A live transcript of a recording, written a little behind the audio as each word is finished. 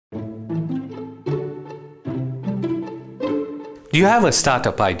Do you have a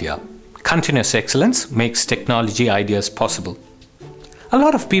startup idea? Continuous excellence makes technology ideas possible. A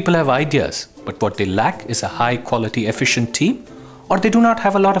lot of people have ideas, but what they lack is a high-quality, efficient team, or they do not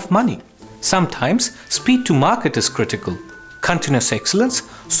have a lot of money. Sometimes, speed to market is critical. Continuous excellence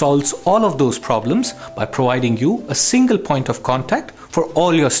solves all of those problems by providing you a single point of contact for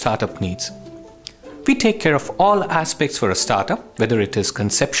all your startup needs. We take care of all aspects for a startup, whether it is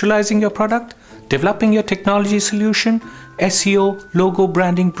conceptualizing your product, developing your technology solution, SEO, logo,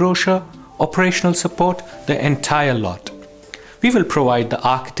 branding, brochure, operational support, the entire lot. We will provide the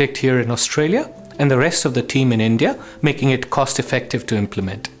architect here in Australia and the rest of the team in India, making it cost-effective to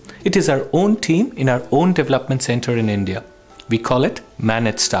implement. It is our own team in our own development center in India. We call it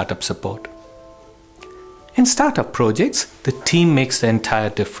Managed Startup Support. In startup projects, the team makes the entire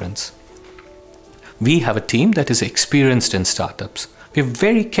difference. We have a team that is experienced in startups. We've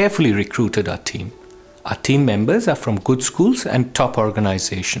very carefully recruited our team. Our team members are from good schools and top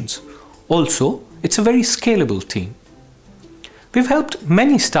organizations. Also, it's a very scalable team. We've helped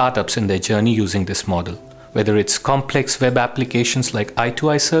many startups in their journey using this model, whether it's complex web applications like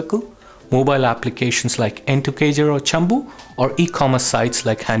i2i Circle, mobile applications like N2Kger or Chambu, or e-commerce sites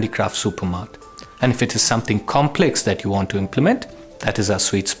like Handicraft Supermart. And if it is something complex that you want to implement, that is our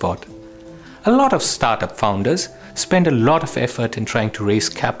sweet spot. A lot of startup founders spend a lot of effort in trying to raise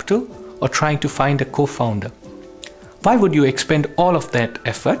capital or trying to find a co-founder. Why would you expend all of that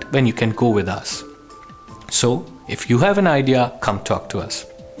effort when you can go with us? So, if you have an idea, come talk to us.